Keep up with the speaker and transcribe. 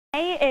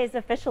May is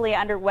officially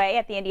underway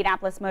at the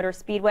Indianapolis Motor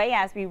Speedway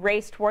as we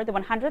race toward the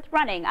 100th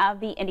running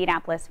of the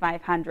Indianapolis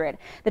 500.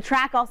 The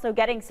track also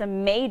getting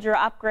some major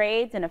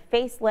upgrades and a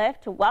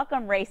facelift to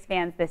welcome race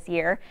fans this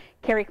year.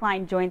 Carrie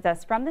Klein joins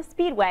us from the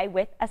Speedway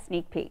with a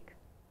sneak peek.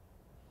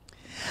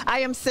 I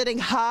am sitting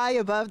high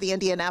above the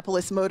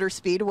Indianapolis Motor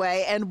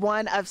Speedway and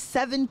one of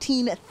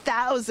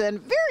 17,000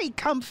 very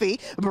comfy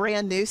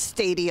brand new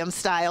stadium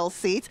style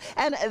seats.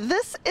 And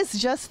this is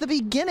just the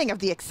beginning of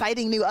the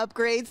exciting new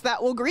upgrades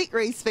that will greet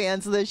race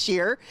fans this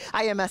year.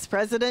 IMS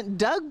President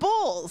Doug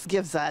Bowles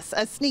gives us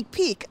a sneak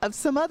peek of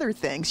some other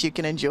things you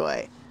can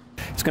enjoy.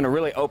 It's going to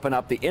really open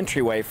up the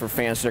entryway for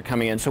fans that are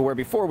coming in. So where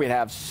before we'd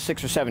have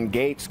 6 or 7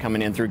 gates coming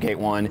in through gate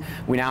 1,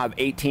 we now have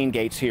 18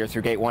 gates here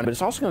through gate 1. But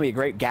it's also going to be a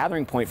great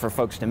gathering point for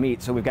folks to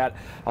meet. So we've got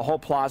a whole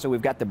plaza.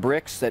 We've got the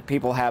bricks that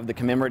people have, the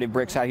commemorative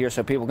bricks out here,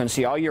 so people can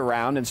see all year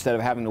round instead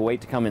of having to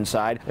wait to come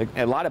inside.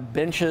 A lot of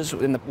benches.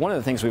 And one of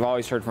the things we've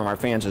always heard from our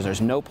fans is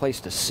there's no place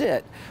to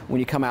sit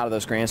when you come out of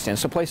those grandstands.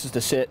 So places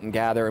to sit and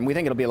gather. And we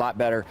think it'll be a lot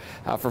better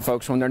for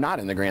folks when they're not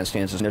in the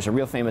grandstands. And there's a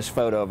real famous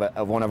photo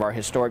of one of our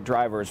historic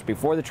drivers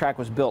before the track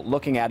was built,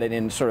 looking at it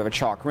in sort of a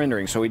chalk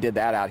rendering, so we did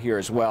that out here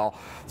as well,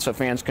 so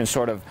fans can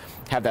sort of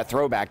have that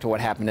throwback to what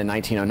happened in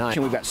 1909.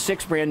 And we've got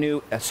 6 brand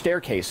new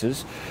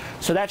staircases,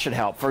 so that should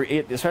help for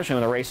it, especially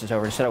when the race is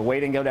over. Instead of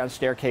waiting to go down a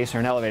staircase or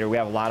an elevator, we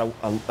have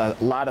a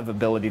lot of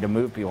ability to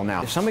move people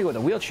now. If somebody with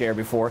a wheelchair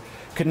before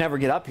could never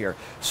get up here,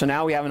 so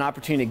now we have an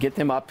opportunity to get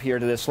them up here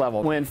to this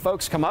level. When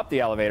folks come up the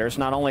elevators,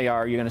 not only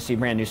are you going to see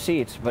brand new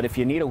seats, but if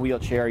you need a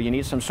wheelchair, you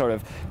need some sort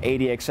of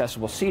ADA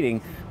accessible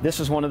seating, this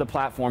is one of the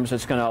platforms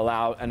that's going to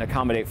allow and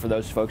accommodate for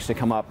those folks to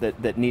come up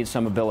that need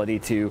some ability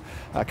to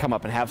come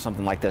up and have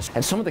something like this.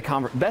 And some of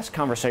the best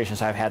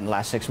conversations I've had in the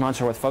last 6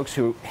 months are with folks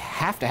who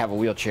have to have a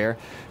wheelchair,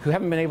 who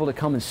haven't been able to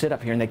come and sit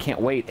up here and they can't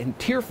wait, and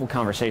tearful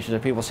conversations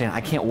of people saying,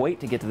 I can't wait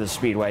to get to the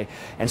Speedway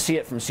and see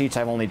it from seats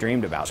I've only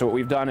dreamed about. So what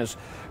we've done is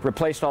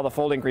replaced all the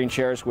folding green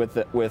chairs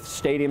with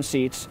stadium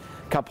seats,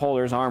 cup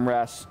holders,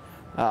 armrests,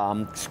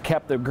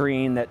 kept the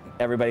green that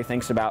everybody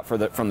thinks about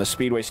from the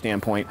Speedway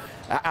standpoint.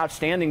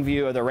 Outstanding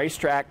view of the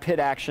racetrack, pit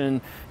action,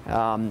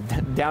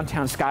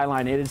 downtown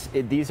skyline.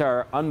 These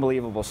are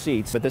unbelievable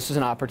seats, but this is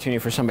an opportunity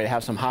for somebody to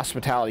have some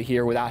hospitality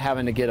here without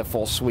having to get a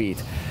full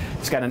suite.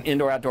 It's got an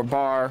indoor-outdoor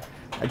bar.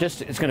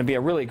 It's going to be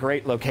a really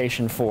great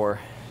location for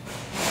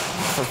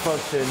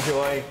folks to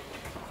enjoy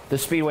the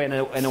Speedway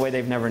in a way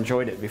they've never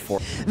enjoyed it before.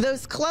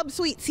 Those club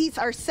suite seats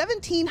are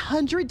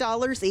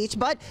 $1,700 each,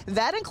 but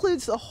that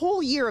includes the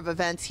whole year of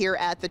events here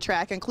at the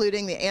track,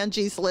 including the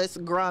Angie's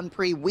List Grand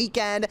Prix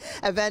weekend,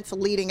 events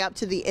leading up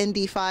to the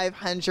Indy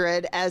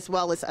 500, as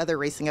well as other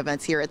racing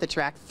events here at the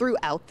track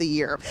throughout the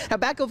year. Now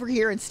back over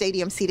here in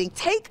stadium seating,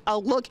 take a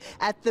look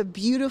at the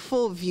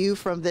beautiful view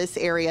from this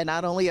area,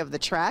 not only of the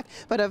track,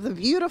 but of the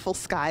beautiful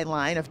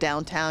skyline of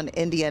downtown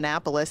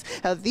Indianapolis.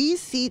 Now,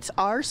 these seats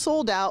are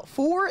sold out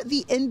for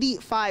the Indy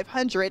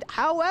 500.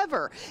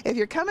 However, if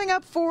you're coming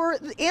up for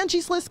the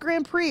Angie's List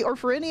Grand Prix or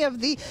for any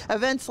of the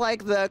events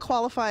like the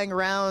qualifying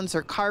rounds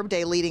or carb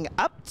day leading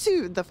up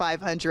to the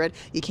 500,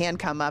 you can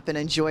come up and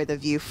enjoy the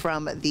view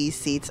from these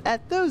seats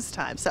at those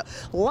times. So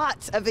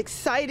lots of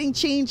exciting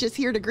changes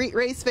here to greet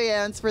race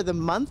fans for the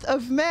month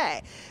of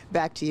May.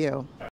 Back to you.